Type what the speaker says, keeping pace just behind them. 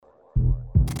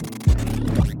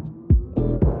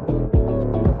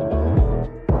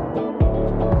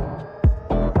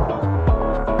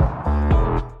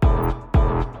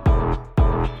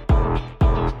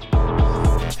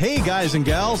guys and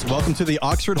gals, welcome to the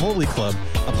Oxford Holy Club,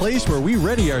 a place where we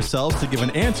ready ourselves to give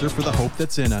an answer for the hope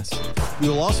that's in us. We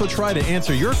will also try to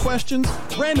answer your questions,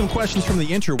 random questions from the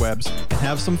interwebs, and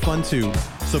have some fun too.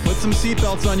 So put some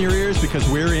seatbelts on your ears because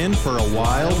we're in for a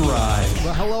wild ride.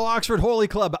 Well, hello, Oxford Holy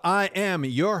Club. I am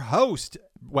your host.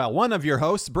 Well, one of your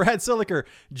hosts, Brad Siliker,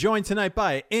 joined tonight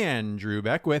by Andrew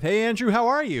Beckwith. Hey, Andrew, how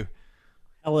are you?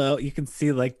 Hello. You can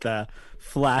see like the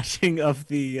flashing of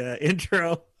the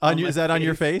intro. Is that on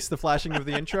your face, the flashing of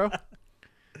the intro?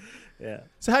 Yeah.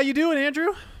 So how you doing,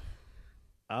 Andrew?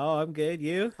 Oh, I'm good.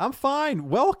 You? I'm fine.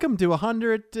 Welcome to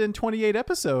 128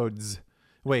 episodes.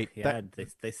 Wait, Yeah,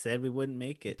 they said we wouldn't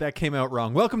make it. that came out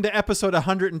wrong. Welcome to episode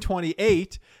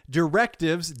 128,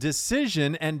 Directives,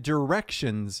 Decision, and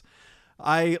Directions.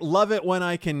 I love it when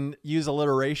I can use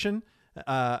alliteration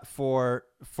for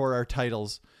our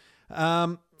titles.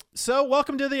 So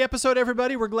welcome to the episode,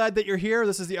 everybody. We're glad that you're here.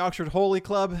 This is the Oxford Holy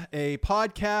Club, a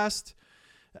podcast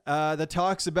that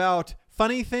talks about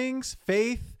funny things,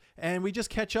 faith, and we just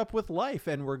catch up with life,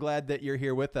 and we're glad that you're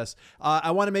here with us.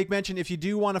 I want to make mention, if you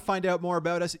do want to find out more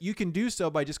about us, you can do so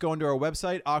by just going to our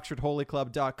website,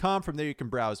 oxfordholyclub.com. From there, you can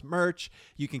browse merch.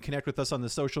 You can connect with us on the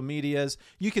social medias.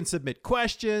 You can submit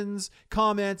questions,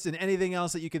 comments, and anything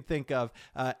else that you can think of.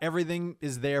 Everything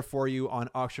is there for you on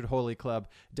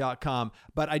oxfordholyclub.com.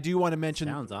 But I do want to mention...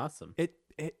 Sounds awesome. It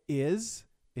is.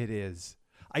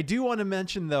 I do want to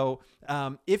mention, though,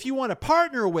 if you want to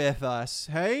partner with us,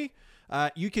 hey...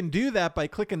 you can do that by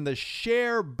clicking the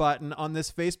share button on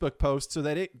this Facebook post so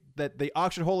that the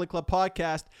Oxford Holy Club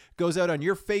podcast goes out on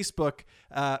your Facebook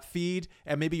feed,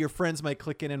 and maybe your friends might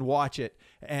click in and watch it.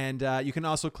 And you can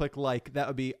also click like. That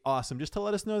would be awesome, just to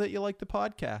let us know that you like the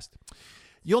podcast.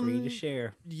 Free to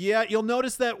share. Yeah, you'll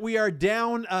notice that we are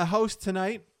down a host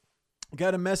tonight.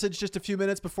 Got a message just a few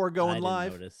minutes before going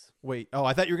live. Notice. Wait,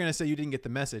 I thought you were going to say you didn't get the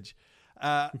message.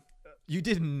 You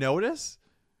didn't notice?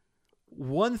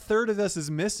 1/3 of us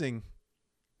is missing.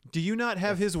 Do you not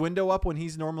have his window up when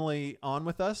he's normally on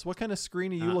with us? What kind of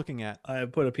screen are you looking at? I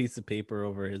put a piece of paper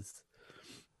over his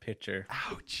picture.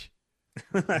 Ouch.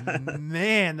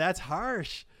 Man, that's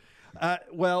harsh.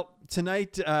 Well,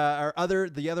 tonight, the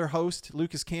other host,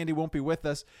 Lucas Candy, won't be with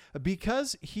us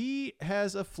because he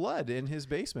has a flood in his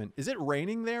basement. Is it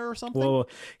raining there or something? Well,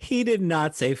 he did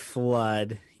not say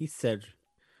flood. He said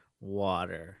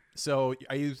water. So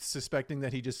are you suspecting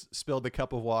that he just spilled a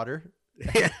cup of water?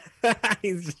 Yeah.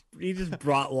 he just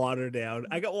brought water down.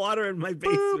 I got water in my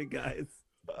basement, guys.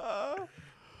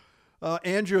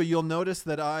 Andrew, you'll notice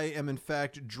that I am in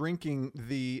fact drinking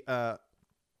the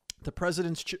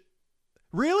president's.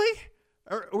 Really?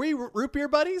 Are we root beer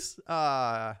buddies?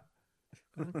 Okay.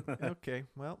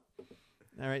 Well,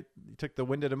 all right. You took the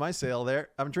wind out of my sail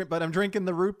there. I'm drinking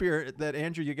the root beer that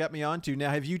Andrew you got me onto.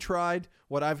 Now, have you tried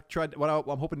what I've tried? What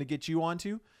I'm hoping to get you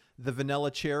onto? The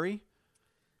vanilla cherry.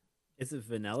 Is it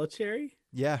vanilla cherry?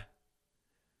 Yeah.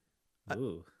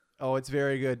 Ooh. It's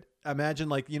very good. Imagine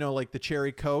like the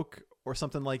cherry Coke or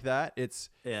something like that. It's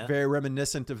very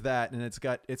reminiscent of that, and it's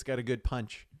got a good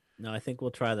punch. No, I think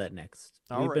we'll try that next.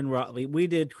 All right. We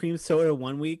did cream soda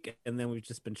one week, and then we've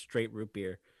just been straight root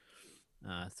beer.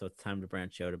 So it's time to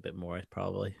branch out a bit more,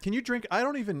 probably. Can you drink? I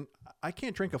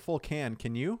can't drink a full can.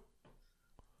 Can you?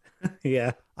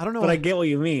 Yeah. I don't know. But I get what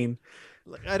you mean.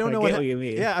 I don't know what you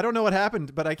mean. Yeah, I don't know what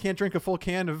happened, but I can't drink a full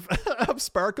can of, of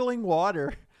sparkling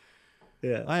water.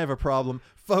 Yeah. I have a problem.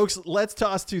 Folks, let's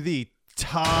toss to the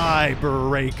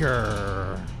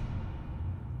tiebreaker.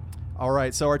 All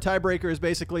right, so our tiebreaker is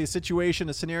basically a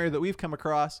scenario that we've come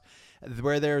across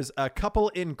where there's a couple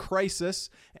in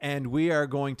crisis, and we are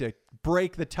going to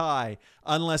break the tie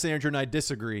unless Andrew and I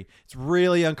disagree. It's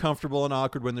really uncomfortable and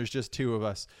awkward when there's just two of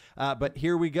us. But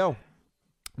here we go.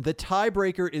 The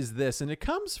tiebreaker is this, and it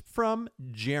comes from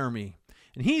Jeremy.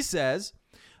 And he says,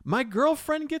 my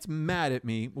girlfriend gets mad at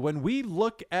me when we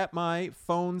look at my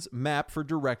phone's map for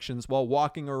directions while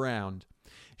walking around.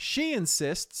 She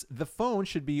insists the phone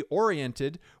should be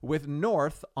oriented with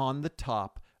north on the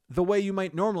top, the way you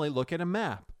might normally look at a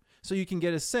map, so you can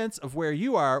get a sense of where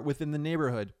you are within the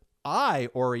neighborhood. I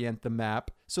orient the map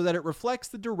so that it reflects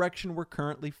the direction we're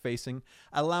currently facing,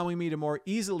 allowing me to more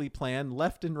easily plan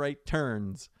left and right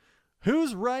turns.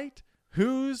 Who's right?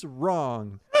 Who's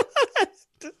wrong?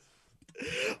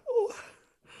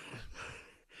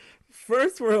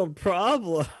 First world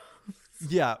problem.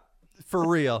 Yeah, for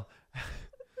real.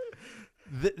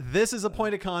 This is a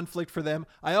point of conflict for them.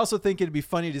 I also think it'd be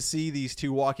funny to see these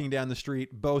two walking down the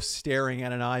street, both staring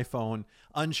at an iPhone,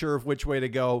 unsure of which way to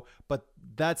go. But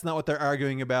that's not what they're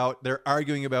arguing about. They're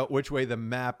arguing about which way the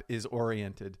map is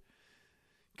oriented.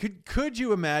 Could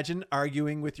you imagine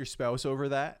arguing with your spouse over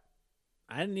that?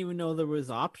 I didn't even know there was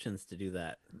options to do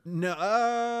that.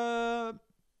 No,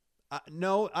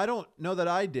 no, I don't know that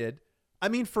I did. I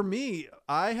mean, for me,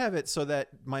 I have it so that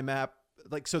my map,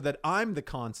 like, so that I'm the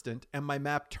constant and my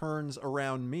map turns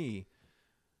around me.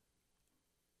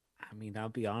 I mean, I'll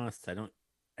be honest. I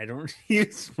don't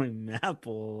use my map a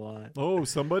lot. Oh,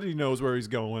 somebody knows where he's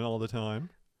going all the time.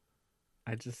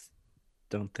 I just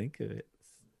don't think of it.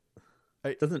 I-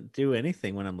 It doesn't do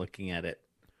anything when I'm looking at it.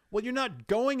 Well, you're not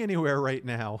going anywhere right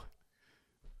now.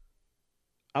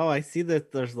 Oh, I see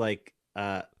that there's like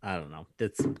I don't know.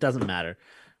 It doesn't matter.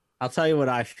 I'll tell you what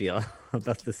I feel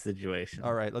about this situation.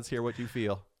 All right, let's hear what you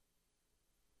feel.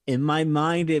 In my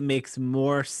mind, it makes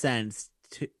more sense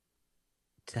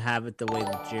to have it the way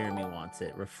that Jeremy wants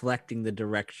it, reflecting the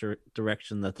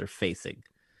direction that they're facing.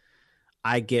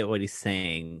 I get what he's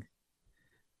saying.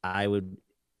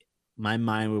 My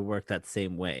mind would work that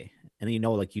same way. And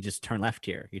like you just turn left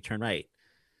here, you turn right.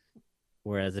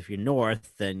 Whereas if you're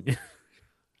north, then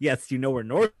yes, you know where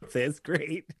north is.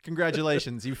 Great.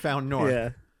 Congratulations, you found north.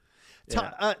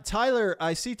 Yeah. Tyler,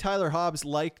 I see Tyler Hobbs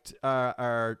liked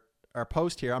our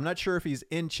post here. I'm not sure if he's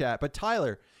in chat, but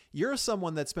Tyler, you're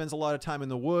someone that spends a lot of time in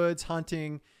the woods,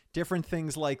 hunting, different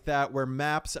things like that, where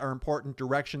maps are important,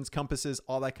 directions, compasses,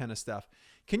 all that kind of stuff.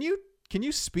 Can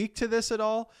you speak to this at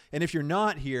all? And if you're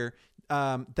not here,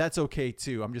 that's okay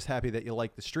too. I'm just happy that you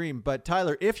like the stream. But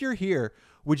Tyler, if you're here,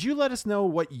 would you let us know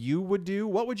what you would do?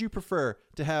 What would you prefer,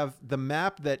 to have the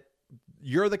map that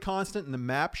you're the constant and the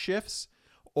map shifts,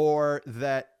 or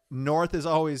that north is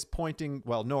always pointing,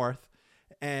 well, north,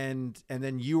 and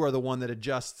then you are the one that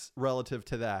adjusts relative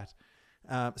to that?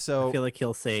 So I feel like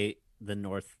he'll say the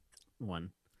north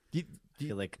one. I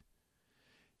feel like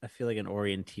an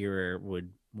orienteer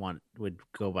would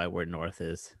go by where north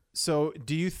is. So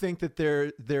do you think that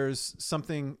there's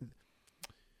something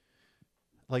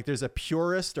like there's a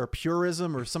purist or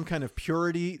purism or some kind of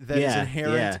purity that is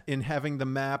inherent in having the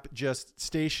map just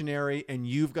stationary and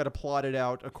you've got to plot it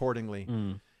out accordingly,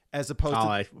 as opposed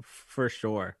to for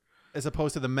sure, as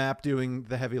opposed to the map doing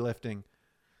the heavy lifting?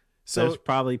 So there's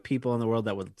probably people in the world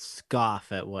that would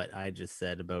scoff at what I just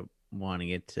said about wanting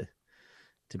it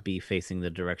to be facing the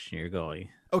direction you're going.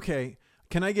 Okay.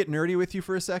 Can I get nerdy with you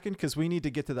for a second? Because we need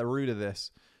to get to the root of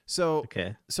this. So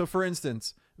for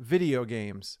instance, video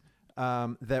games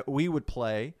that we would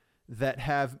play that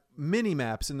have mini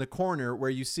maps in the corner where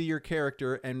you see your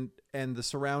character and the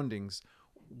surroundings.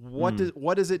 What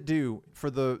does it do for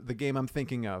the game I'm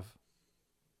thinking of?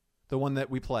 The one that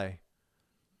we play.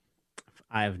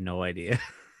 I have no idea.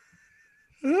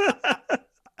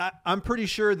 I'm pretty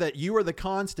sure that you are the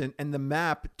constant and the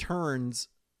map turns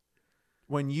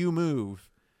when you move,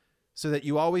 so that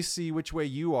you always see which way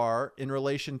you are in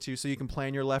relation to, so you can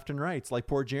plan your left and rights, like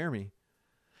poor Jeremy.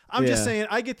 I'm just saying,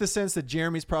 I get the sense that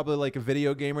Jeremy's probably like a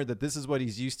video gamer, that this is what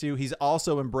he's used to. He's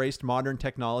also embraced modern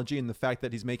technology and the fact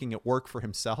that he's making it work for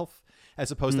himself,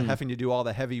 as opposed to having to do all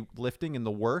the heavy lifting and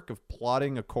the work of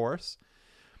plotting a course.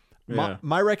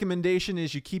 My recommendation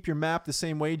is you keep your map the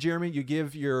same way, Jeremy. You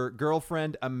give your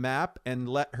girlfriend a map and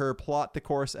let her plot the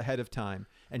course ahead of time.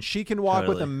 And she can walk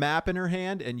with a map in her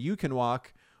hand, and you can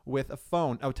walk with a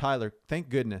phone. Oh, Tyler, thank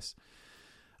goodness.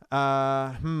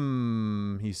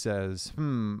 He says,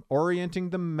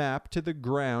 orienting the map to the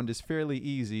ground is fairly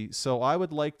easy, so I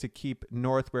would like to keep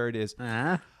north where it is.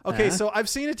 So I've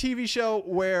seen a TV show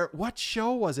where, what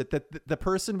show was it, that the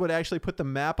person would actually put the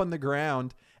map on the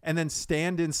ground and then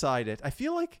stand inside it? I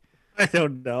feel like, I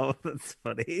don't know. That's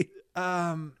funny.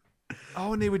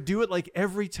 and they would do it like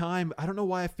every time. I don't know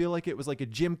why I feel like it was like a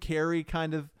Jim Carrey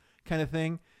kind of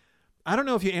thing. I don't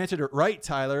know if you answered it right,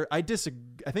 Tyler. I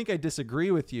think I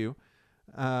disagree with you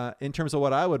in terms of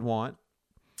what I would want.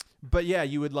 But yeah,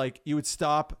 you would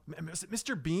stop,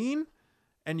 Mr. Bean,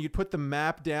 and you'd put the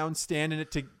map down, stand in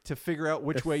it to figure out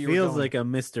which way you were going. Feels like a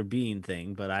Mr. Bean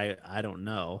thing, but I don't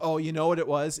know. Oh, you know what it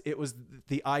was? It was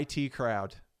the IT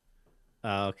Crowd.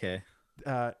 Oh, okay.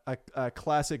 A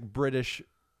classic British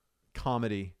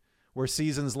comedy where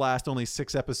seasons last only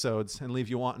 6 episodes and leave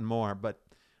you wanting more. But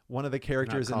one of the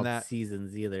characters Not in that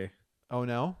seasons either. Oh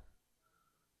no.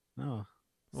 Oh,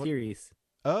 series.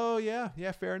 Oh yeah,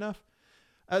 fair enough.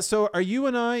 So are you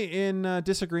and I in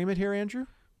disagreement here, Andrew?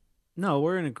 No,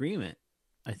 we're in agreement,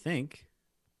 I think.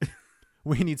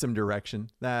 We need some direction.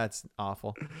 That's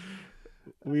awful.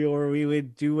 We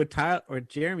would do what Tyler or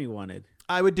Jeremy wanted.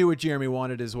 I would do what Jeremy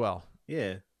wanted as well.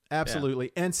 Yeah.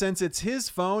 Absolutely. Yeah. And since it's his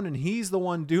phone and he's the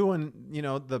one doing,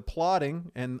 the plotting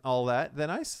and all that, then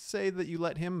I say that you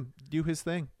let him do his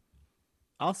thing.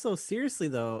 Also, seriously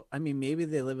though, I mean, maybe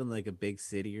they live in like a big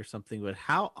city or something, but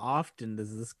how often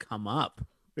does this come up?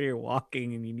 where you're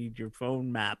walking and you need your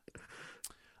phone map.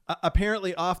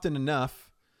 Apparently, often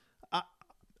enough.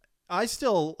 I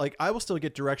still I will still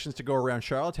get directions to go around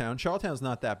Charlottetown. Charlottetown's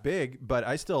not that big, but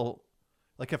I still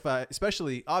if I,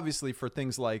 especially obviously for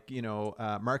things like,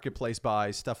 marketplace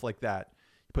buys, stuff like that,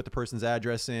 you put the person's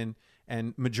address in,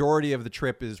 and majority of the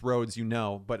trip is roads,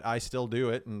 but I still do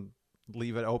it and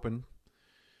leave it open.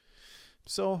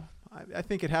 So I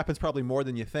think it happens probably more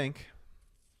than you think.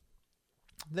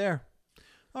 There.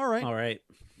 All right.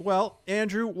 Well,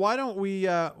 Andrew, why don't we,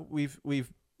 we've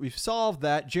solved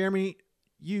that. Jeremy,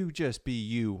 you just be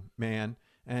you, man.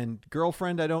 And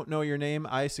girlfriend, I don't know your name.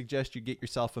 I suggest you get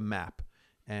yourself a map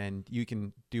and you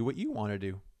can do what you want to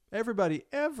do.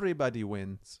 Everybody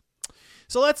wins.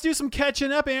 So let's do some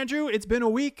catching up, Andrew. It's been a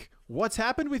week. What's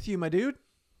happened with you, my dude?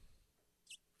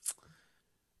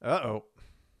 Uh-oh.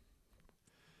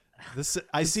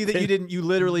 I see that you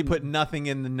literally put nothing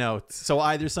in the notes. So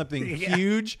either something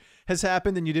huge has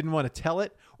happened and you didn't want to tell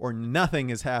it, or nothing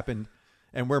has happened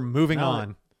and we're moving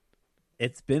on.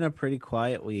 It's been a pretty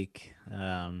quiet week.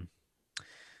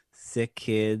 Sick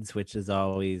kids, which is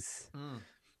always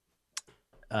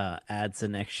adds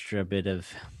an extra bit of.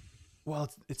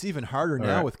 Well, it's even harder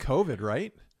now with COVID,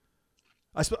 right?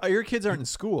 Your kids aren't in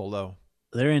school though.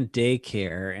 They're in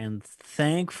daycare, and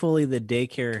thankfully the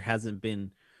daycare hasn't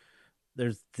been.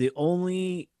 There's the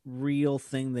only real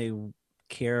thing they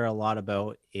care a lot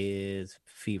about is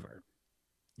fever.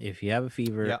 If you have a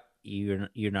fever,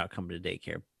 you're not coming to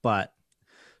daycare. But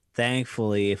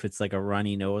thankfully, if it's like a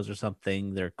runny nose or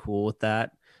something, they're cool with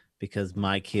that, because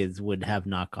my kids would have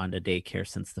not gone to daycare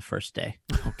since the first day.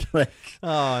 Okay.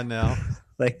 Oh no.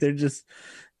 They're just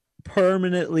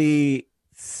permanently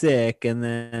sick, and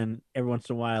then every once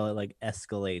in a while it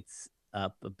escalates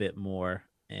up a bit more,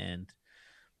 and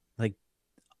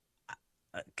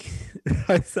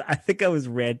I think I was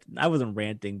ranting. I wasn't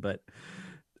ranting, but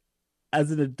as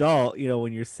an adult,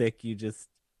 when you're sick, you just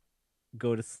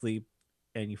go to sleep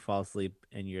and you fall asleep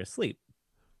and you're asleep,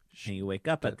 and you wake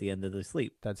up at the end of the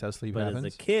sleep. That's how sleep but happens.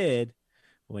 As a kid,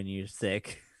 when you're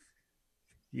sick,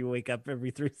 you wake up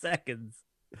every 3 seconds,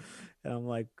 and I'm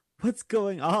like, what's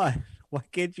going on? Why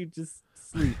can't you just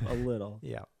sleep a little?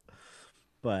 Yeah.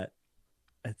 But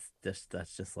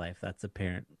that's just life. That's a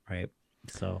parent, right?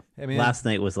 So I mean, last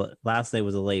night was a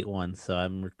late one,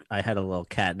 so I had a little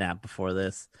cat nap before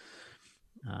this.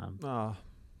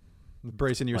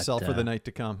 Bracing yourself for the night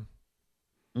to come.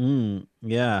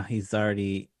 Yeah, he's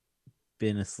already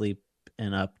been asleep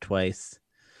and up twice.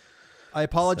 I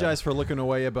apologize for looking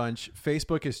away a bunch.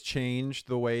 Facebook has changed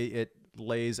the way it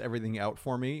lays everything out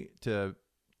for me to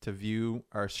view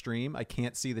our stream. I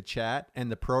can't see the chat,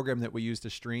 and the program that we use to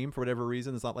stream, for whatever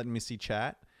reason, is not letting me see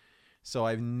chat. So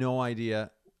I have no idea.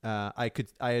 I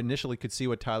initially could see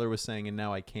what Tyler was saying, and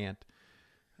now I can't.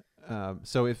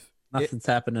 So if nothing's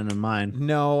happening in mine.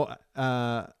 No.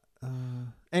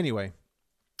 Anyway,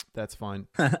 that's fine.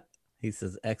 He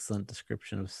says, excellent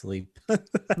description of sleep.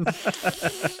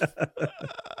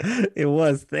 It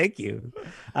was. Thank you.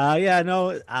 Not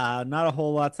a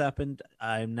whole lot's happened.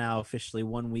 I'm now officially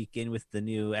 1 week in with the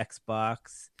new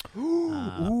Xbox,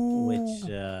 which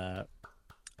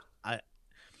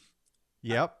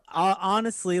Yep.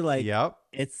 Honestly, yep.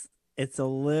 It's a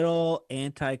little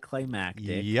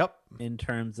anticlimactic. Yep. In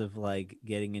terms of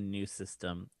getting a new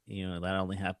system, that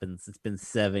only happens. It's been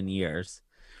 7 years.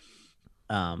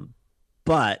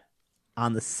 But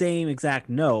on the same exact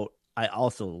note, I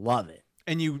also love it.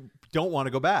 And you don't want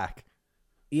to go back.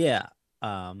 Yeah.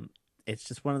 It's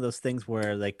just one of those things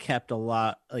where they kept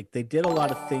they did a lot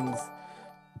of things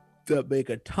that make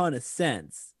a ton of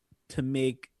sense to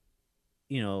make,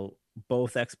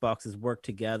 both Xboxes work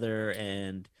together,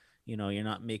 and you're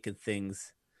not making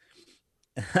things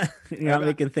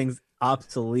making things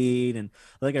obsolete, and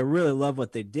I really love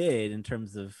what they did in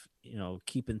terms of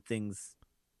keeping things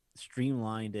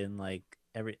streamlined, and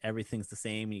everything's the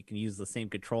same. You can use the same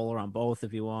controller on both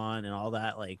if you want, and all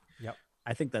that. Yep.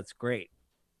 I think that's great,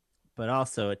 but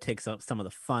also it takes up some of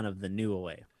the fun of the new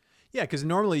away. Yeah, because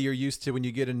normally you're used to, when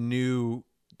you get a new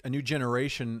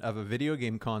generation of a video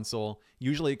game console,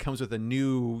 usually it comes with a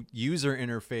new user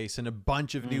interface and a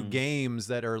bunch of new games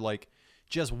that are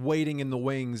just waiting in the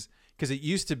wings. Because it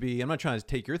used to be, I'm not trying to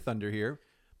take your thunder here,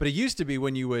 but it used to be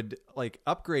when you would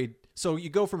upgrade. So you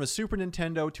go from a Super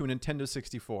Nintendo to a Nintendo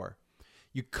 64.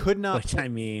 You could not. Which, I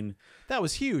mean, that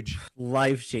was huge.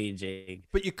 Life changing.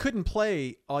 But you couldn't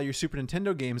play all your Super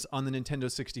Nintendo games on the Nintendo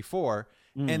 64.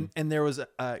 And there was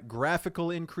a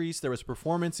graphical increase. There was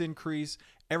performance increase.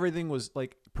 Everything was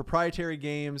proprietary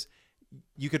games.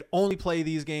 You could only play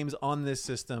these games on this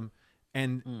system.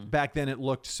 And back then it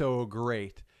looked so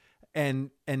great.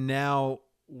 and now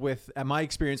with my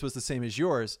experience was the same as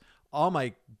yours. All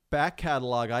my back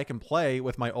catalog I can play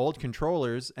with my old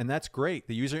controllers, and that's great.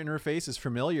 The user interface is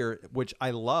familiar, which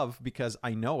I love because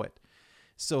I know it.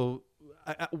 So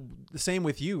the same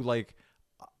with you. Like,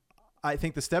 I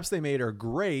think the steps they made are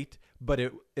great, but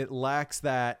it lacks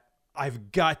that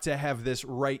I've got to have this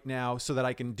right now so that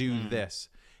I can do this.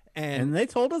 And they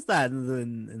told us that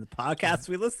in the podcast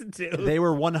we listened to. They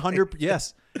were 100.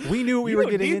 Yes, we knew what we were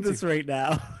getting into this right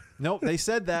now. No, they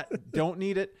said that don't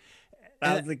need it.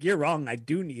 I was like, you're wrong. I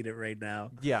do need it right now.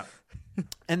 Yeah.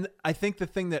 And I think the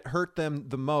thing that hurt them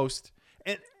the most,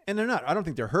 and they're not, I don't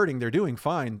think they're hurting. They're doing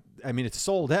fine. I mean, it's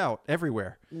sold out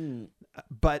everywhere.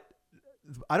 But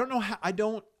I don't know how, I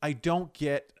don't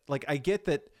get, like, I get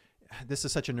that this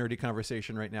is such a nerdy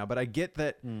conversation right now, but I get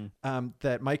that,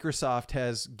 that Microsoft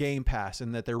has Game Pass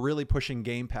and that they're really pushing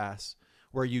Game Pass,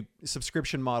 where you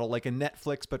subscription model, like a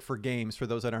Netflix, but for games, for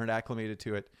those that aren't acclimated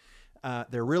to it.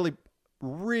 They're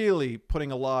really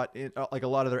putting a lot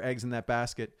of their eggs in that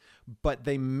basket, but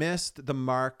they missed the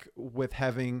mark with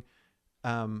having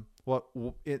in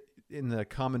the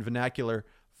common vernacular,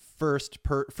 first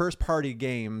party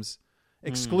games,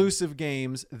 exclusive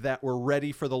games that were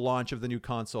ready for the launch of the new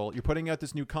console. You're putting out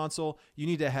this new console, you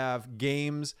need to have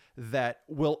games that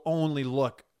will only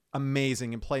look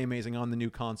amazing and play amazing on the new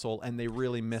console, and they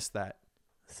really missed that.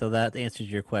 So that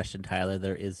answers your question, Tyler.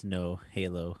 There is no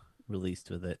Halo released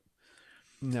with it.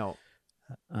 No.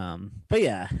 But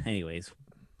yeah, anyways,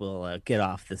 we'll get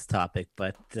off this topic,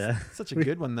 but such a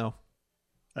good one though.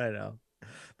 I know.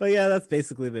 But yeah, that's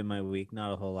basically been my week.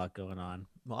 Not a whole lot going on.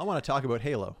 Well, I want to talk about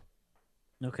Halo.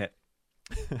 Okay.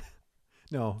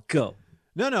 No. Go.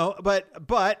 No, but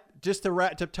just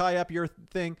to tie up your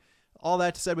thing, all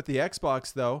that said with the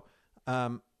Xbox though,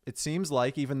 it seems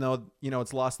like, even though,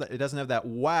 it's lost that, it doesn't have that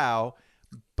wow,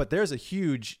 but there's a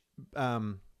huge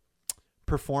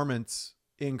performance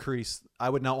increase I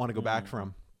would not want to go back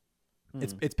from.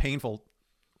 It's painful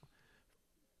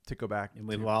to go back. And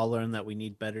we've all learned that we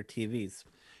need better TVs.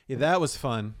 Yeah, that was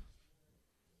fun.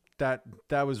 That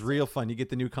was real fun. You get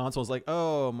the new console, it's like,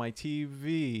 oh, my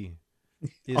TV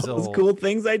is all those old. Cool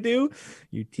things I do,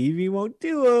 your TV won't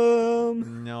do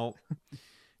them. No.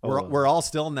 We're all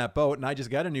still in that boat, and I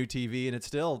just got a new TV, and it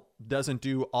still doesn't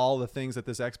do all the things that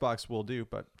this Xbox will do.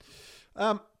 But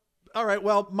all right,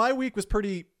 well, my week was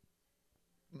pretty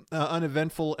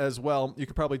uneventful as well. You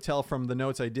can probably tell from the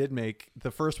notes I did make.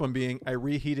 The first one being I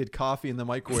reheated coffee in the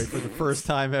microwave for the first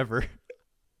time ever.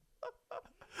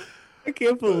 I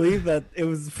can't believe that it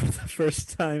was for the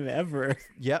first time ever.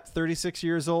 Yep, 36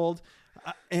 years old.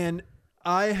 And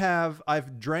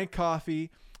I've drank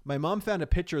coffee. My mom found a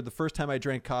picture of the first time I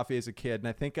drank coffee as a kid, and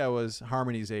I think I was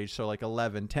Harmony's age, so like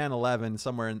 11,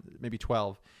 somewhere in maybe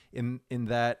 12 in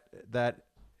that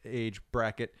age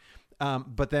bracket.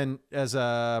 But then as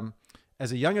a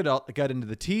young adult, I got into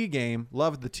the tea game,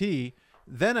 loved the tea.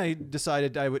 Then I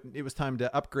decided it was time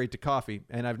to upgrade to coffee,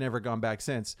 and I've never gone back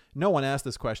since. No one asked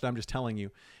this question. I'm just telling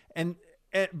you.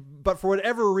 But for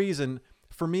whatever reason,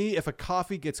 for me, if a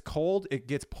coffee gets cold, it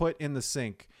gets put in the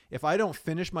sink. If I don't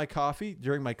finish my coffee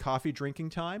during my coffee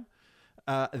drinking time,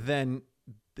 then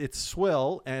it's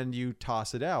swill and you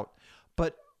toss it out.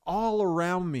 But all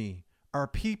around me are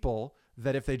people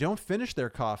that if they don't finish their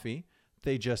coffee,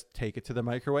 they just take it to the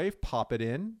microwave, pop it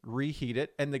in, reheat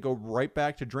it, and they go right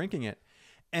back to drinking it.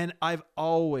 And I've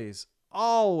always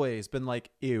been like,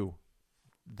 ew,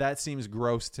 that seems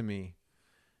gross to me.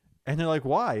 And they're like,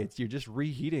 why? You're just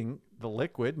reheating the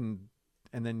liquid and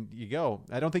then you go.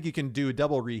 I don't think you can do a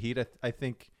double reheat. I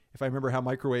think if I remember how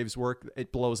microwaves work,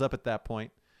 it blows up at that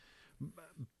point.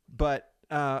 But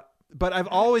I've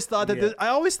always thought that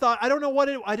I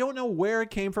don't know where it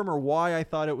came from or why I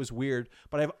thought it was weird,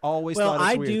 but I've always thought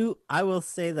it's weird. I will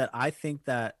say that I think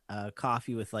that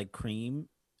coffee with like cream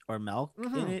or milk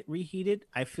in it reheated,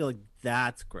 I feel like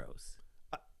that's gross.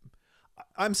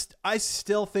 I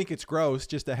still think it's gross,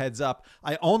 just a heads up.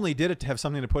 I only did it to have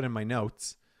something to put in my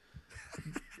notes.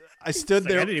 I stood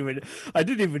there. I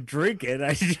didn't even drink it.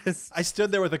 I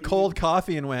stood there with a cold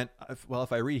coffee and went, well,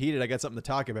 if I reheat it, I got something to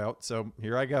talk about. So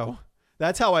here I go.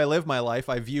 That's how I live my life.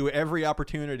 I view every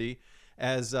opportunity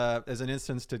as an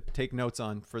instance to take notes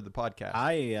on for the podcast.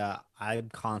 I'm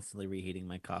constantly reheating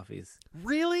my coffees.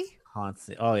 Really?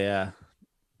 Constantly. Oh yeah.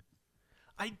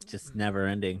 Just never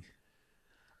ending.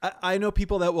 I know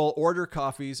people that will order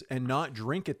coffees and not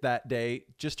drink it that day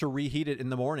just to reheat it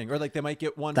in the morning, or like they might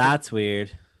get one. That's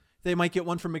weird. They might get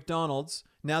one from McDonald's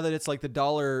now that it's like the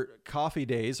 $1 coffee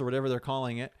days or whatever they're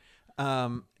calling it,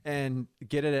 and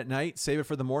get it at night, save it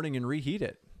for the morning, and reheat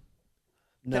it.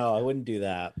 No, I wouldn't do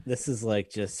that. This is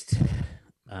like just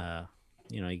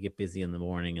you get busy in the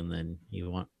morning and then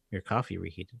you want your coffee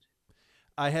reheated.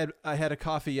 I had a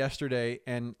coffee yesterday,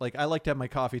 and like I like to have my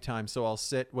coffee time, so I'll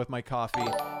sit with my coffee.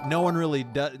 No one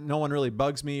really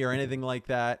bugs me or anything like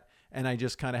that, and I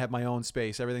just kind of have my own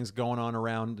space. Everything's going on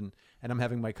around, and I'm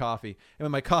having my coffee. And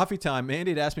with my coffee time,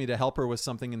 Mandy had asked me to help her with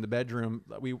something in the bedroom.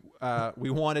 We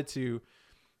wanted to.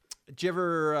 Did you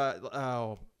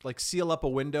ever like seal up a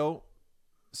window?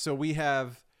 So we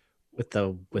have with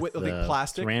the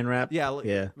plastic saran wrap.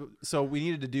 Yeah. So we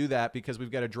needed to do that because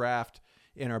we've got a draft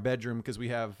in our bedroom because we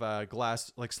have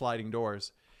glass like sliding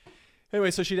doors.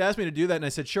 Anyway, so she'd asked me to do that, and I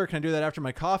said, "Sure, can I do that after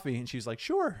my coffee?" And she's like,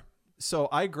 "Sure." So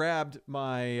I grabbed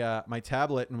my my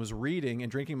tablet and was reading and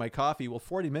drinking my coffee. Well,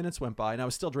 40 minutes went by, and I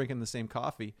was still drinking the same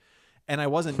coffee, and I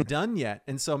wasn't done yet.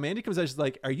 And so Mandy comes out, she's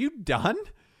like, "Are you done?"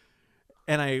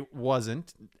 And I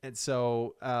wasn't. And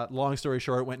so, long story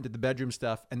short, went into the bedroom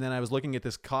stuff, and then I was looking at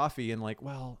this coffee and like,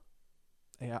 well,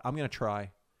 yeah, I'm gonna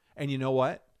try. And you know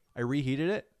what? I reheated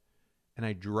it. And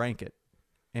I drank it,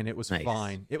 and it was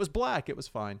fine. It was black. It was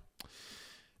fine.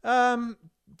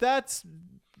 That's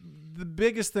the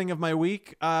biggest thing of my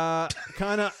week.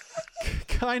 Kind of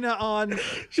on.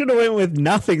 Should have went with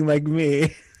nothing like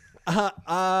me.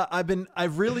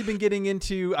 I've really been getting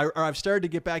into, or I've started to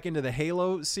get back into the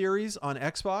Halo series on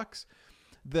Xbox.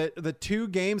 The two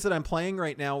games that I'm playing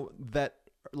right now that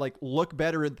like look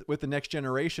better with the next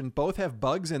generation both have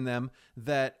bugs in them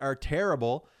that are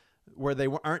terrible, where they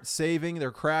aren't saving,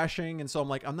 they're crashing. And so I'm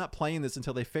like, I'm not playing this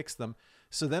until they fix them.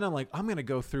 So then I'm like, I'm going to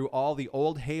go through all the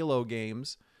old Halo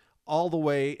games all the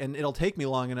way, and it'll take me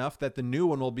long enough that the new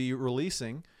one will be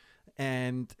releasing.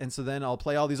 And so then I'll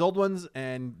play all these old ones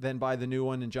and then buy the new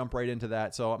one and jump right into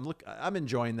that. So I'm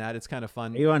enjoying that. It's kind of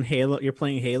fun. Are you on Halo? You're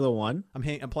playing Halo 1?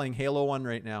 I'm playing Halo 1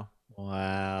 right now.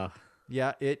 Wow.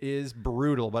 Yeah, it is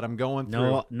brutal, but I'm going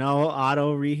through. No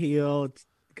auto reheal.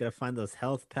 Gotta find those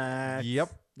health packs.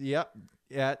 Yep. Yeah,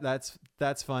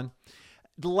 that's fun.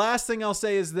 The last thing I'll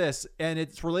say is this, and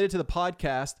it's related to the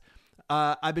podcast.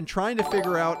 I've been trying to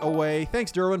figure out a way.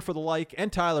 Thanks, Derwin, for the like,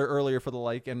 and Tyler earlier for the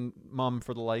like, and Mom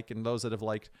for the like, and those that have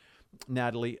liked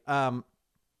Natalie. I'm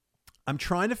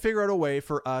trying to figure out a way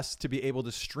for us to be able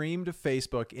to stream to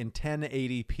Facebook in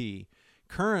 1080p.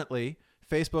 Currently,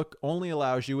 Facebook only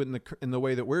allows you in the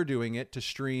way that we're doing it to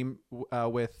stream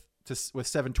with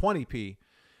 720p.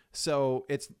 So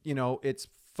it's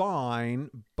fine,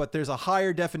 but there's a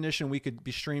higher definition we could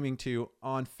be streaming to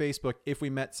on Facebook if we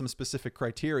met some specific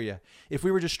criteria. If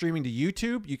we were just streaming to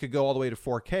YouTube, you could go all the way to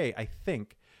 4K, I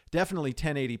think. Definitely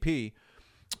 1080p.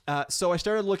 So I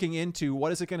started looking into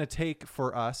what is it going to take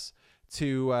for us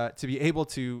to be able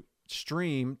to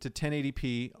stream to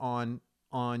 1080p on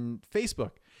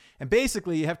Facebook. And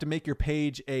basically, you have to make your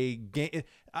page a game.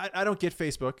 I don't get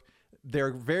Facebook.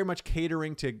 They're very much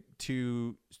catering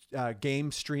to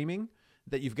game streaming,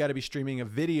 that you've got to be streaming a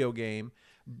video game.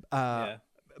 But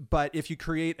if you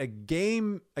create a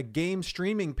game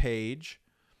streaming page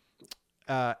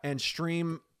and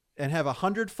stream and have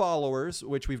 100 followers,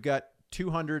 which we've got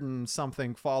 200 and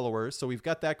something followers, so we've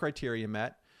got that criteria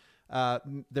met.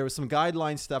 There was some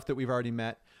guideline stuff that we've already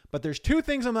met, but there's two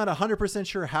things I'm not 100%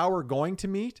 sure how we're going to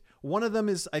meet. One of them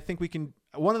is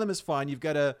one of them is fine. You've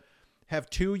got to have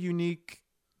two unique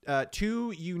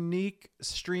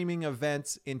streaming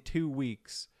events in 2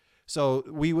 weeks. So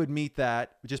we would meet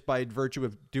that just by virtue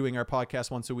of doing our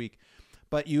podcast once a week.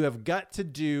 But you have got to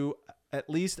do at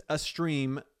least a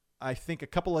stream, I think a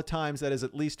couple of times that is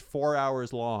at least 4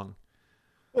 hours long.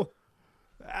 Oh.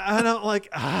 I don't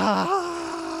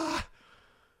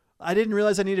I didn't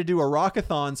realize I needed to do a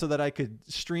rockathon so that I could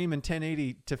stream in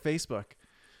 1080 to Facebook.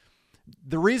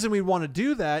 The reason we want to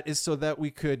do that is so that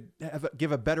we could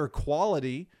give a better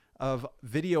quality of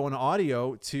video and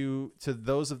audio to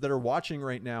those that are watching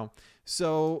right now.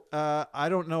 So I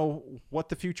don't know what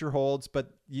the future holds,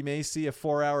 but you may see a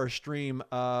 4-hour stream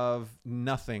of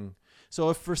nothing.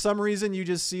 So if for some reason you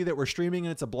just see that we're streaming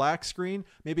and it's a black screen,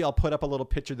 maybe I'll put up a little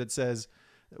picture that says,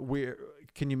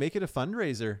 can you make it a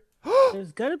fundraiser?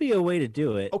 There's got to be a way to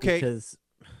do it. Okay. Because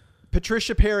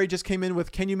Patricia Perry just came in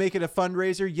with, can you make it a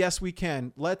fundraiser? Yes, we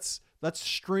can. Let's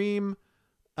stream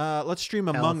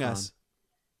Among Us.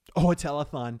 Oh, a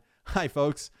telethon. Hi,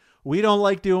 folks. We don't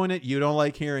like doing it. You don't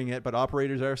like hearing it, but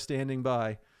operators are standing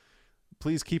by.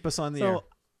 Please keep us on the air.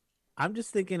 I'm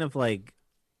just thinking of like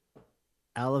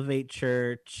Elevate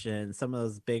Church and some of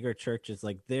those bigger churches.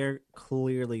 Like they're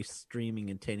clearly streaming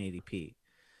in 1080p.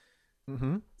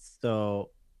 Mm-hmm. So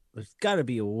there's got to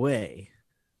be a way.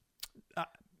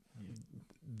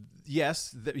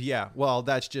 Yes. Yeah. Well,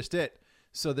 that's just it.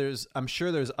 So I'm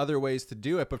sure there's other ways to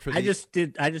do it, but for I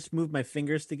just moved my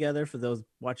fingers together for those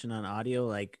watching on audio,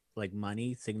 like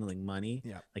money, signaling money,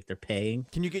 yeah. like they're paying.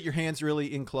 Can you get your hands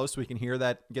really in close so we can hear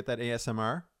that, get that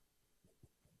ASMR?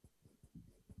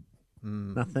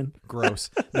 Nothing. Gross.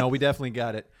 No, we definitely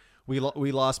got it. We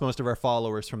lost most of our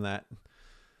followers from that.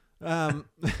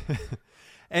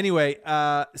 Anyway,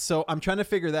 so I'm trying to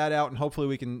figure that out, and hopefully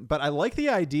we can. But I like the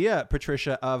idea,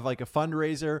 Patricia, of like a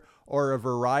fundraiser or a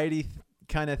variety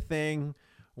kind of thing,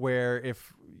 where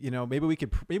if maybe we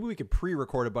could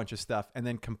pre-record a bunch of stuff and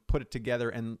then put it together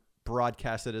and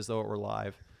broadcast it as though it were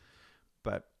live.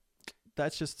 But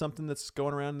that's just something that's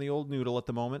going around in the old noodle at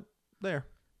the moment. There.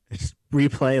 Just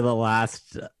replay the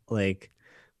last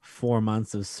 4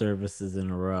 months of services in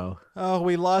a row. Oh,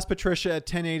 we lost Patricia at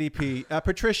 1080p.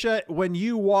 Patricia, when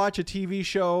you watch a TV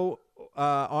show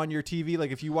on your TV,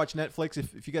 like if you watch Netflix,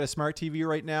 if you got a smart TV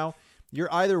right now,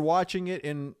 you're either watching it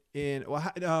in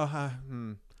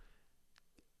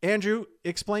Andrew,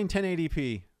 explain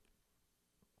 1080p.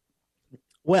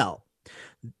 Well,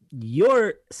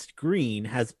 your screen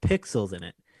has pixels in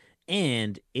it,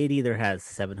 and it either has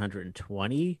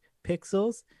 720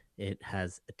 pixels, it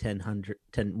has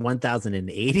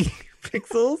 1080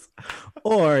 pixels,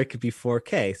 or it could be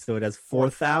 4K. So it has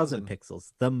 4,000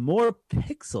 pixels. The more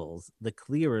pixels, the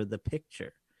clearer the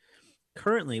picture.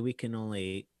 Currently, we can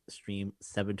only stream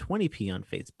 720p on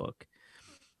Facebook,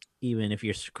 even if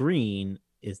your screen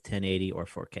is 1080 or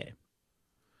 4K.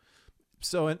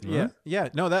 So,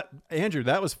 Andrew,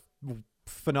 that was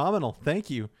phenomenal. Thank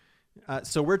you.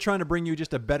 So we're trying to bring you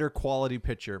just a better quality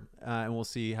picture, and we'll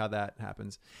see how that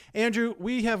happens. Andrew,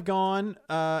 we have gone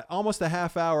almost a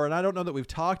half hour, and I don't know that we've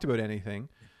talked about anything.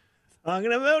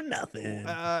 Talking about nothing.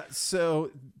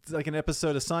 So it's like an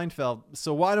episode of Seinfeld.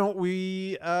 So why don't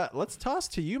we let's toss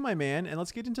to you, my man, and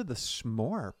let's get into the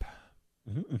smorp.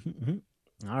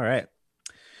 All right.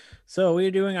 So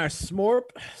we're doing our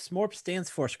SMORP. SMORP stands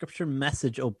for Scripture,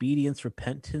 Message, Obedience,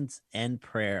 Repentance, and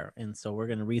Prayer. And so we're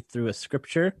going to read through a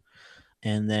scripture,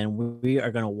 and then we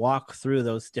are going to walk through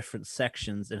those different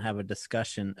sections and have a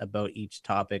discussion about each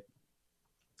topic.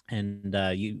 And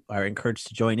you are encouraged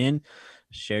to join in,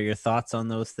 share your thoughts on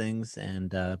those things,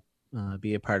 and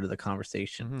be a part of the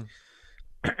conversation.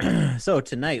 Mm-hmm. So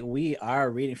tonight we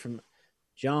are reading from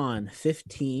John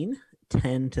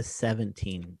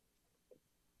 15:10-17.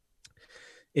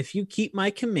 If you keep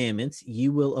my commandments,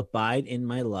 you will abide in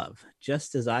my love,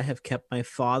 just as I have kept my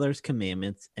Father's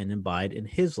commandments and abide in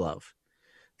his love.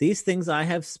 These things I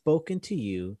have spoken to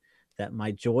you, that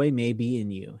my joy may be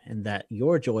in you, and that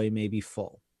your joy may be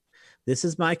full. This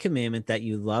is my commandment, that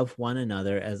you love one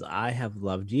another as I have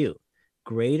loved you.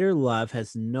 Greater love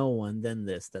has no one than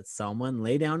this, that someone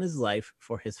lay down his life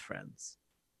for his friends.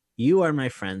 You are my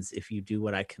friends if you do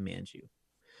what I command you.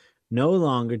 No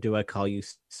longer do I call you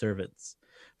servants,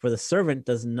 for the servant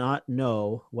does not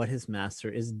know what his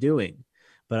master is doing.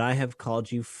 But I have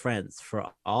called you friends, for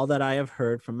all that I have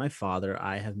heard from my Father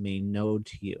I have made known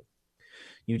to you.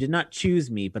 You did not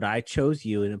choose me, but I chose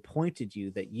you and appointed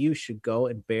you that you should go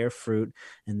and bear fruit,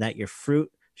 and that your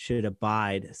fruit should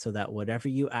abide, so that whatever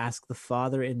you ask the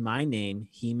Father in my name,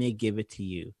 he may give it to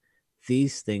you.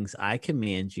 These things I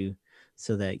command you,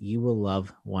 so that you will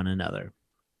love one another.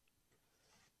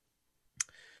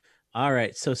 All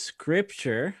right, so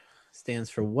scripture stands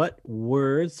for what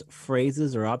words,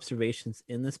 phrases, or observations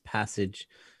in this passage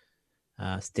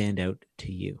stand out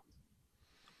to you?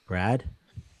 Brad?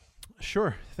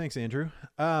 Sure. Thanks, Andrew.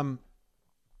 This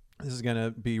is going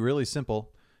to be really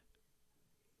simple.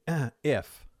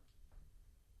 If.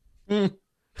 in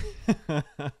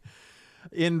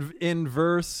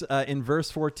verse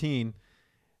 14,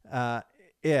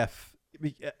 if.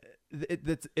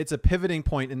 It's a pivoting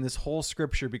point in this whole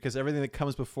scripture, because everything that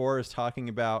comes before is talking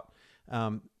about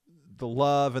the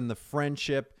love and the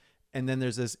friendship, and then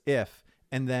there's this if,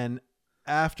 and then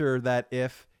after that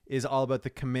if is all about the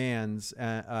commands,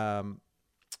 and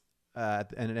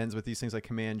it ends with these things I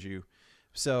command you.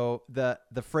 So the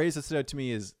phrase that stood out to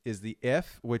me is the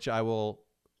if, which I will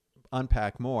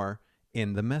unpack more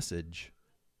in the message.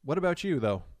 What about you,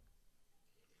 though?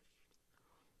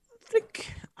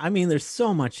 I mean, there's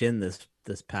so much in this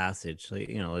passage. Like,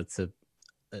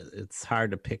 it's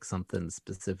hard to pick something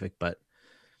specific, but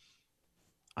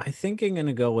I think I'm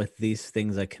gonna go with these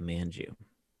things I command you.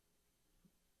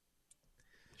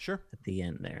 Sure. At the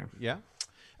end there. Yeah.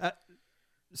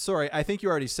 Sorry, I think you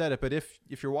already said it, but if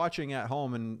you're watching at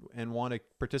home and want to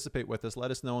participate with us,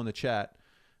 let us know in the chat,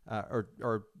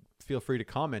 or feel free to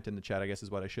comment in the chat, I guess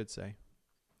is what I should say.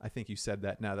 I think you said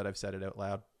that now that I've said it out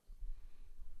loud.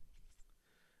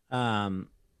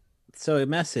 So, a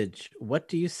message. What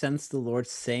do you sense the Lord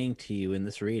saying to you in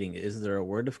this reading? Is there a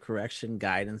word of correction,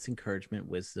 guidance, encouragement,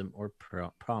 wisdom, or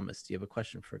promise? Do you have a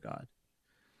question for God?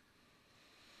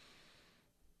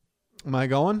 Am I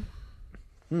going?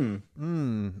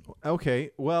 Hmm.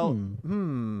 Okay. Well,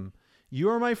 Hmm. you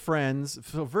are my friends.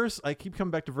 So I keep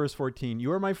coming back to verse 14.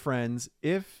 You are my friends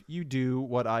if you do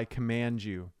what I command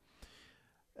you.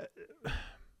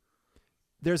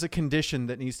 There's a condition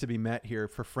that needs to be met here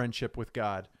for friendship with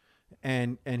God.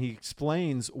 And he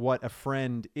explains what a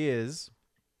friend is.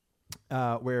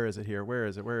 Where is it here? Where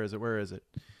is it?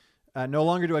 No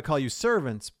longer do I call you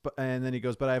servants, and then he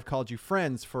goes, but I have called you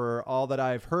friends, for all that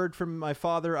I have heard from my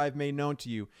Father I've made known to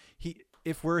you.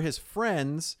 If we're his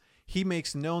friends, he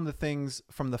makes known the things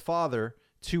from the Father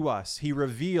to us. He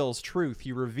reveals truth.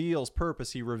 He reveals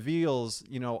purpose. He reveals,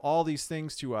 all these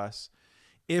things to us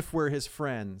if we're his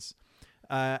friends.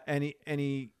 And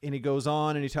he goes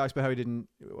on and he talks about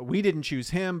how we didn't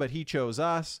choose him, but he chose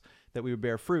us that we would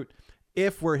bear fruit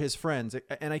if we're his friends.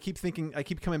 And I keep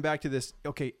coming back to this.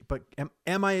 Okay, but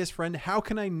am I his friend? How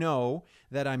can I know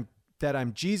that I'm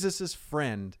Jesus's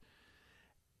friend?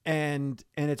 And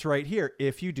it's right here.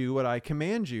 If you do what I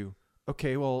command you.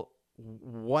 Okay, well,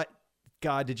 what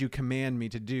God did you command me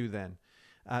to do then?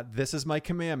 This is my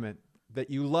commandment, that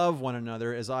you love one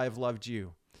another as I have loved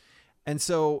you. And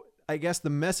so I guess the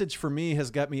message for me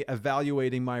has got me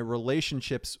evaluating my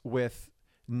relationships with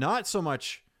not so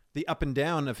much the up and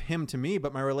down of him to me,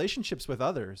 but my relationships with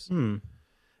others.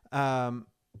 Because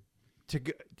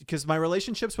my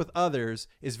relationships with others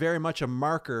is very much a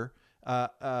marker,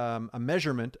 a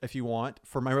measurement, if you want,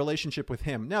 for my relationship with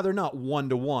him. Now, they're not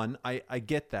one-to-one. I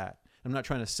get that. I'm not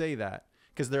trying to say that,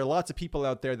 because there are lots of people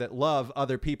out there that love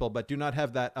other people but do not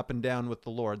have that up and down with the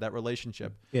Lord, that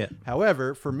relationship. Yeah.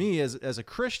 However, for me as a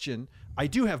Christian, I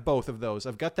do have both of those.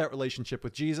 I've got that relationship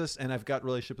with Jesus and I've got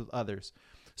relationship with others.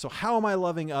 So how am I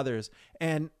loving others?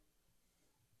 And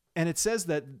it says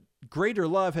that greater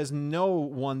love has no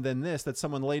one than this, that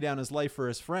someone lay down his life for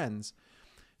his friends.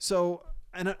 So,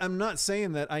 and I'm not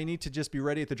saying that I need to just be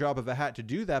ready at the drop of a hat to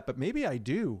do that, but maybe I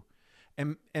do.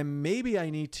 And maybe I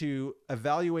need to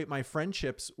evaluate my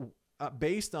friendships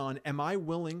based on, am I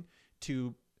willing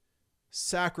to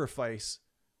sacrifice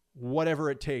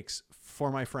whatever it takes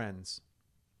for my friends?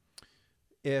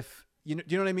 Do you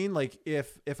know what I mean? Like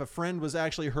if a friend was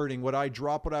actually hurting, would I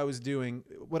drop what I was doing?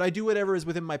 Would I do whatever is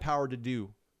within my power to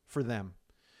do for them?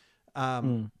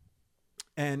 And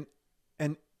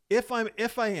if I'm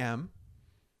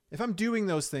doing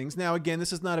those things, now again,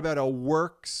 this is not about a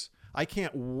works. I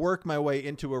can't work my way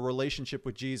into a relationship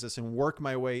with Jesus and work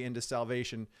my way into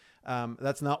salvation.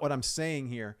 That's not what I'm saying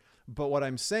here. But what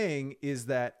I'm saying is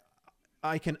that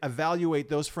I can evaluate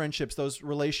those friendships, those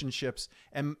relationships,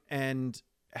 and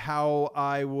how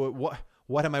I would,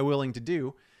 what am I willing to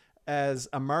do as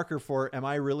a marker for, am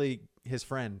I really his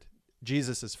friend,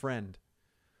 Jesus's friend?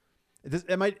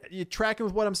 You tracking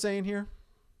with what I'm saying here?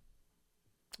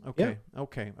 Okay. Yeah.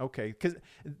 Okay. Because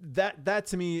that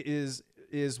to me is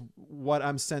what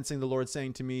I'm sensing the Lord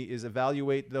saying to me, is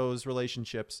evaluate those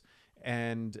relationships,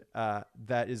 and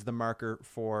that is the marker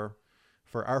for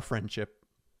our friendship,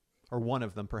 or one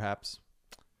of them perhaps.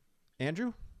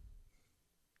 Andrew?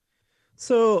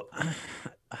 So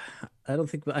I don't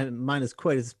think mine is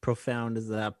quite as profound as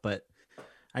that, but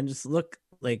I just look,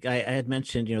 like I had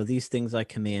mentioned, these things I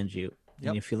command you. Yep.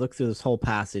 And if you look through this whole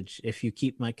passage, if you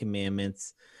keep my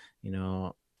commandments,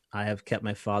 I have kept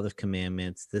my Father's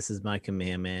commandments. This is my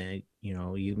commandment.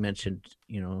 You mentioned,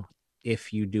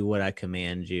 if you do what I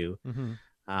command you.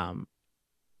 Mm-hmm.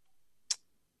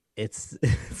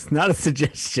 It's not a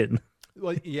suggestion.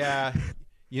 Well, yeah.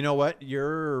 You know what?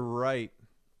 You're right.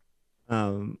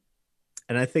 And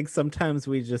I think sometimes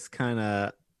we just kind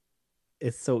of,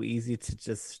 it's so easy to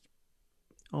just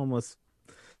almost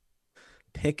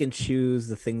pick and choose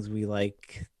the things we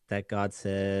like that God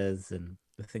says, and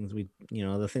the things we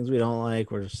don't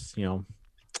like, we're just,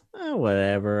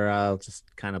 whatever, I'll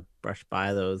just kind of brush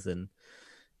by those. And,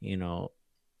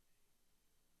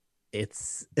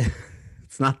 it's,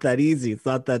 it's not that easy. It's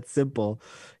not that simple.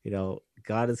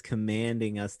 God is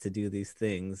commanding us to do these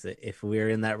things. If we're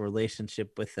in that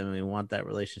relationship with him and we want that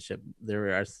relationship,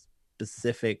 there are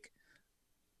specific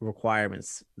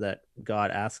requirements that God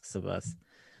asks of us.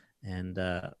 And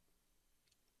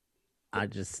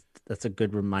that's a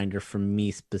good reminder for me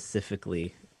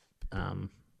specifically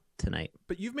tonight.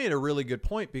 But you've made a really good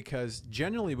point, because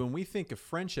generally when we think of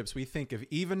friendships, we think of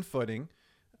even footing,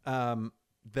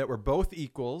 that we're both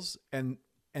equals, and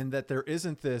that there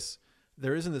isn't this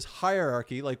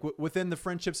hierarchy, like within the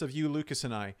friendships of you, Lucas,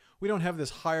 and I. We don't have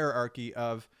this hierarchy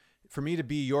of for me to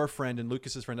be your friend and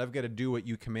Lucas's friend, I've got to do what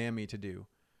you command me to do.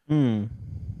 Mm.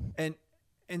 And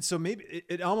so maybe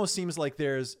it almost seems like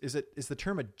is the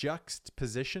term a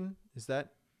juxtaposition? Is that?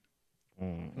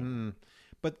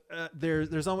 But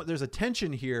there's a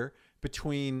tension here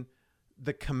between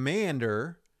the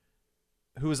commander,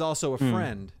 who is also a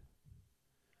friend.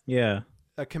 Yeah.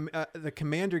 The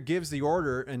commander gives the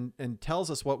order and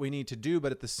tells us what we need to do,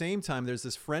 but at the same time, there's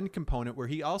this friend component where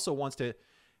he also wants to.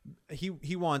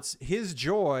 He wants his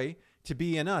joy to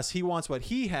be in us. He wants what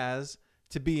he has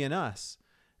to be in us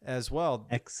as well.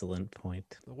 Excellent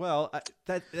point. Well,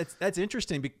 that's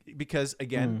interesting because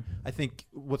again, I think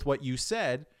with what you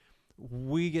said,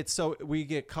 we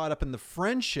get caught up in the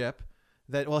friendship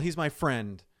that, well, he's my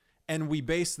friend, and we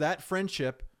base that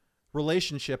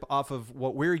relationship off of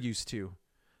what we're used to,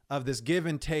 of this give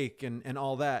and take and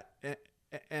all that.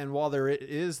 And while there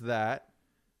is that,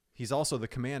 he's also the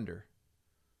commander.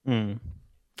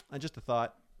 Just a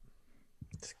thought.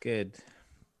 It's good.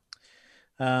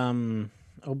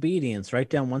 Obedience.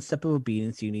 Write down one step of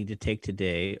obedience you need to take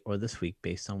today or this week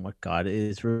based on what God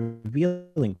is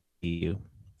revealing to you.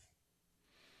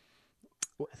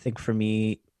 I think for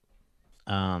me,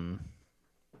 like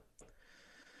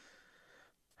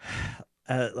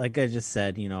I just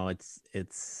said,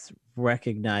 it's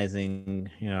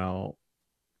recognizing,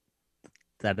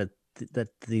 that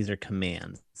these are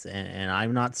commands, and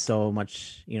I'm not so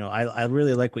much, I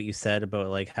really like what you said about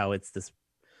like how it's this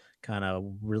kind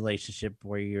of relationship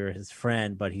where you're his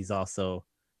friend, but he's also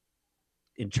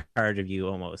in charge of you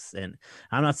almost. And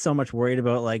I'm not so much worried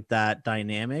about like that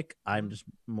dynamic. I'm just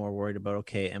more worried about,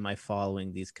 okay, am I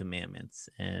following these commandments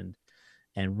and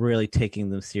really taking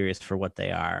them serious for what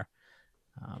they are?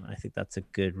 I think that's a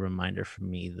good reminder for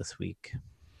me this week.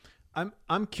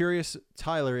 I'm curious,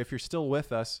 Tyler, if you're still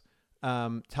with us.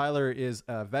 Tyler is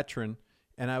a veteran,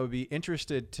 and I would be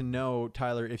interested to know,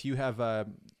 Tyler, if you have a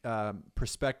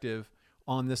perspective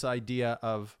on this idea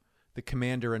of the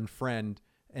commander and friend,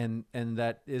 and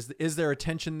that is there a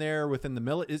tension there within the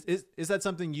military? Is that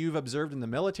something you've observed in the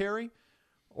military,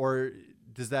 or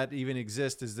does that even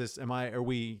exist? Are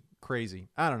we crazy?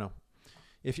 I don't know.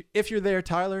 If you're there,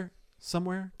 Tyler,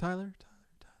 somewhere, Tyler.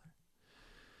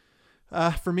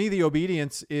 For me, the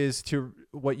obedience is to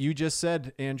what you just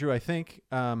said, Andrew. I think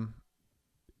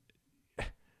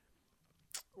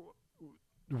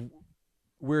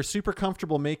we're super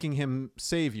comfortable making him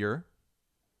savior,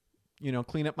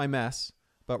 clean up my mess,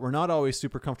 but we're not always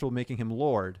super comfortable making him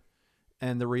Lord.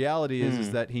 And the reality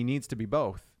is that he needs to be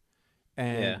both.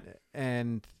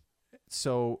 And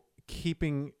so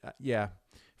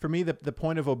for me, the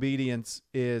point of obedience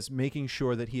is making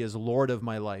sure that he is Lord of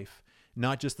my life,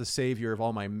 not just the savior of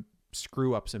all my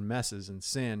screw ups and messes and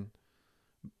sin,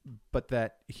 but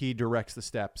that he directs the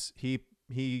steps.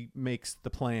 He makes the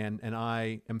plan, and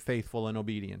I am faithful and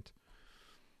obedient.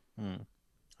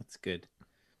 That's good.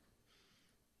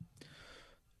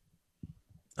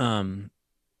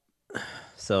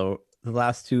 So the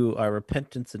last two are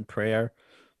repentance and prayer.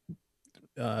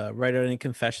 Write out any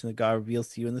confession that God reveals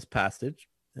to you in this passage.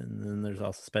 And then there's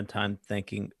also spend time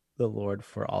thanking the Lord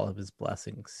for all of his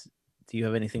blessings. Do you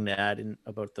have anything to add in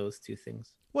about those two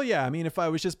things? Well, yeah. I mean, if I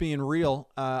was just being real,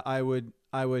 I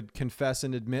would confess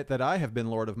and admit that I have been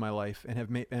Lord of my life and have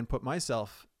and put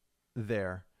myself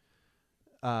there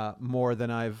more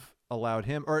than I've allowed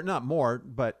him, or not more,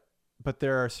 but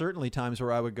there are certainly times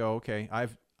where I would go, okay,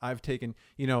 I've taken,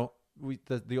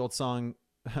 the old song,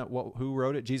 who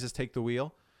wrote it? Jesus Take the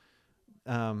Wheel.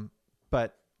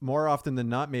 But more often than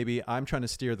not, maybe I'm trying to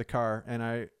steer the car, and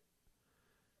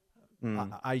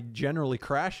I generally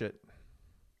crash it.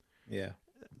 Yeah.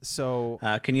 So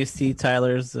can you see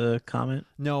Tyler's comment?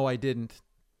 No, I didn't.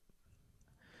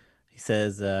 He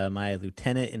says, my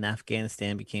lieutenant in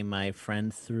Afghanistan became my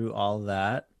friend through all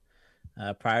that.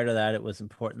 Prior to that, it was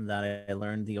important that I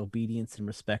learned the obedience and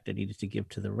respect I needed to give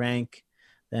to the rank.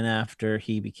 Then after,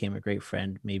 he became a great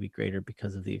friend, maybe greater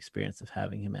because of the experience of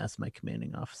having him as my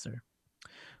commanding officer.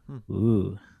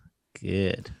 Ooh,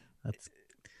 good.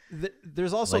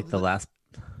 There's also like the last.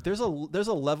 There's a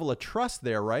level of trust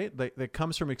there, right? That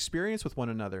comes from experience with one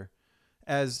another.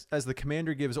 As the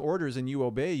commander gives orders and you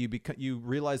obey, you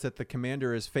realize that the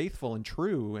commander is faithful and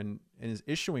true and is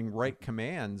issuing right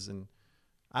commands. And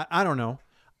I don't know.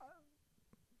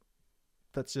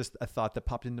 That's just a thought that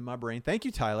popped into my brain. Thank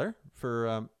you, Tyler,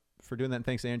 for doing that. And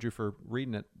thanks, Andrew, for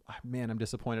reading it. Man, I'm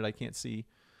disappointed I can't see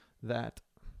that.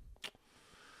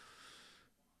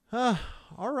 All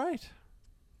right.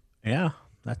 Yeah,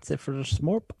 that's it for the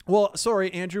smorp. Well,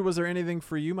 sorry, Andrew, was there anything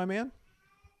for you, my man?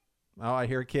 Oh, I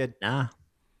hear a kid. Nah.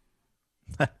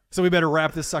 So we better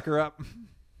wrap this sucker up.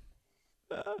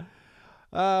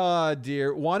 Oh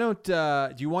dear. Why don't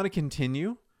do you want to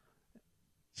continue?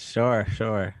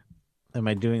 Sure. Am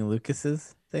I doing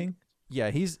Lucas's thing? Yeah,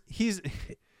 he's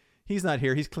not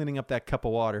here. He's cleaning up that cup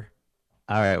of water.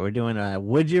 All right, we're doing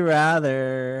Would You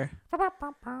Rather.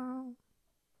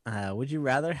 Would you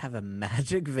rather have a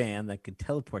magic van that could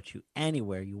teleport you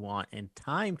anywhere you want and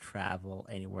time travel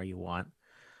anywhere you want,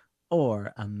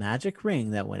 or a magic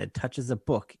ring that when it touches a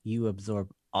book, you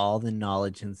absorb all the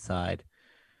knowledge inside?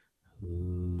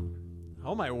 Ooh.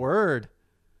 Oh my word.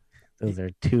 Those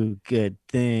are two good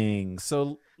things.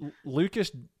 So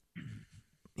Lucas,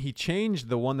 he changed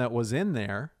the one that was in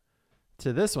there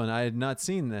to this one. I had not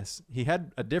seen this. He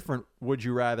had a different would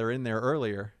you rather in there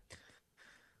earlier.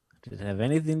 Did it have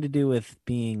anything to do with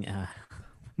being a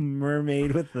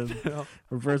mermaid with the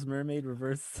reverse mermaid,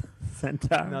 reverse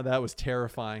centaur? No, that was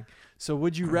terrifying. So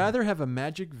would you rather have a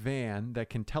magic van that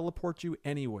can teleport you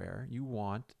anywhere you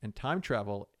want and time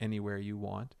travel anywhere you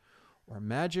want, or a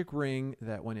magic ring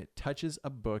that when it touches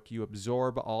a book, you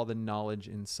absorb all the knowledge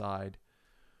inside?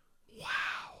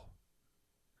 Wow.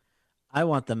 I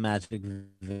want the magic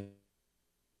van.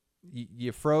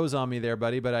 You froze on me there,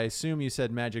 buddy, but I assume you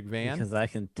said magic van. Because I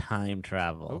can time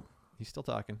travel. Oh, he's still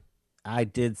talking. I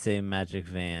did say magic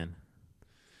van.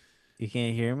 You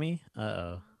can't hear me?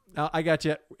 Uh-oh. I got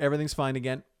you. Everything's fine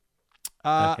again.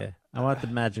 Okay. I want the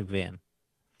magic van.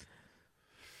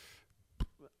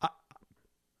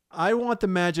 I want the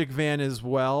magic van as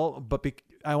well, but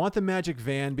I want the magic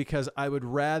van because I would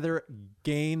rather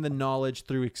gain the knowledge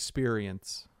through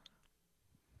experience.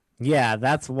 Yeah,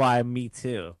 that's why me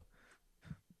too.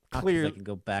 Clearly, I can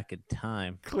go back in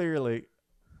time. Clearly.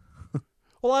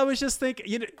 Well, I was just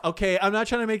thinking, okay, I'm not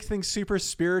trying to make things super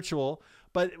spiritual,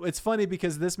 but it's funny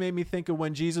because this made me think of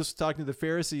when Jesus was talking to the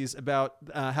Pharisees about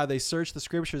how they search the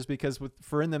scriptures because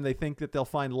for in them they think that they'll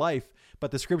find life,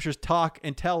 but the scriptures talk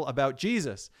and tell about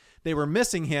Jesus. They were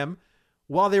missing him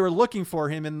while they were looking for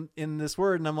him in this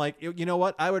word. And I'm like, you know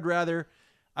what? I would rather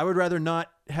not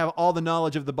have all the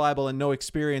knowledge of the Bible and no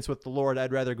experience with the Lord.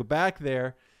 I'd rather go back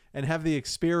there and have the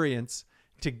experience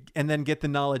and then get the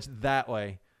knowledge that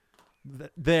way.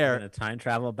 There. Gonna time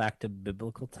travel back to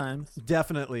biblical times?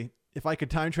 Definitely. If I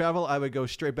could time travel, I would go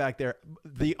straight back there.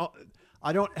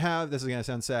 I don't have, this is going to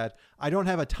sound sad, I don't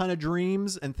have a ton of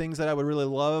dreams and things that I would really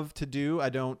love to do. I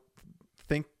don't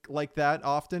think like that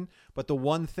often. But the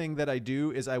one thing that I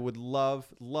do is I would love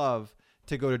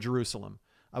to go to Jerusalem.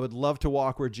 I would love to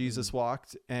walk where Jesus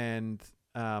walked. And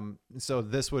so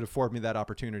this would afford me that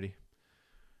opportunity.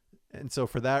 And so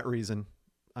for that reason,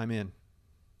 I'm in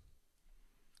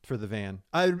for the van.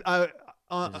 But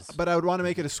I would want to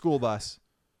make it a school bus.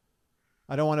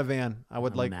 I don't want a van. I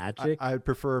would magic. I would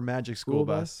prefer a magic school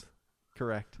bus.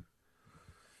 Correct.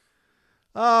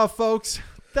 Oh, folks,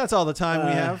 that's all the time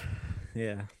we have.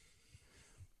 Yeah.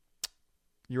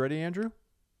 You ready, Andrew?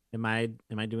 Am I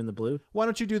doing the blue? Why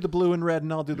don't you do the blue and red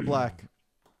and I'll do the black?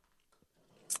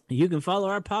 You can follow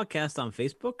our podcast on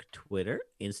Facebook, Twitter,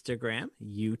 Instagram,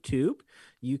 YouTube.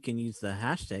 You can use the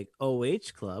hashtag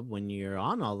OH Club when you're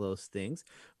on all those things.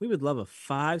 We would love a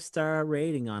 5-star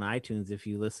rating on iTunes if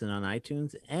you listen on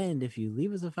iTunes. And if you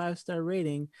leave us a 5-star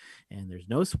rating and there's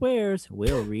no swears,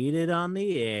 we'll read it on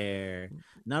the air.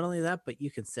 Not only that, but you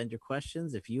can send your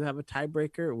questions. If you have a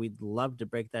tiebreaker, we'd love to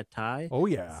break that tie. Oh,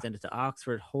 yeah. Send it to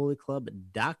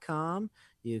oxfordholyclub.com.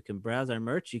 You can browse our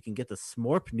merch. You can get the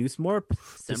Smorp, new Smorp,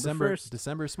 December 1st.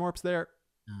 December Smorp's there.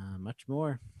 Much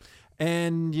more.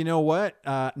 And you know what?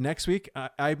 Next week,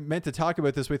 I meant to talk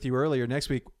about this with you earlier. Next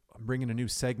week, I'm bringing a new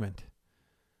segment.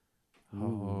 Ooh.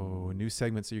 Oh, a new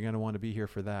segment. So you're going to want to be here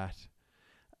for that.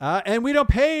 And we don't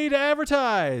pay to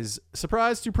advertise.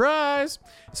 Surprise, surprise.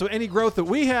 So any growth that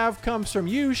we have comes from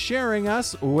you sharing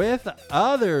us with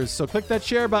others. So click that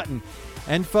share button.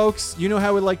 And folks, you know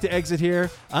how we like to exit here.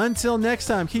 Until next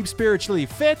time, keep spiritually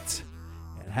fit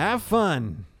and have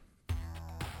fun.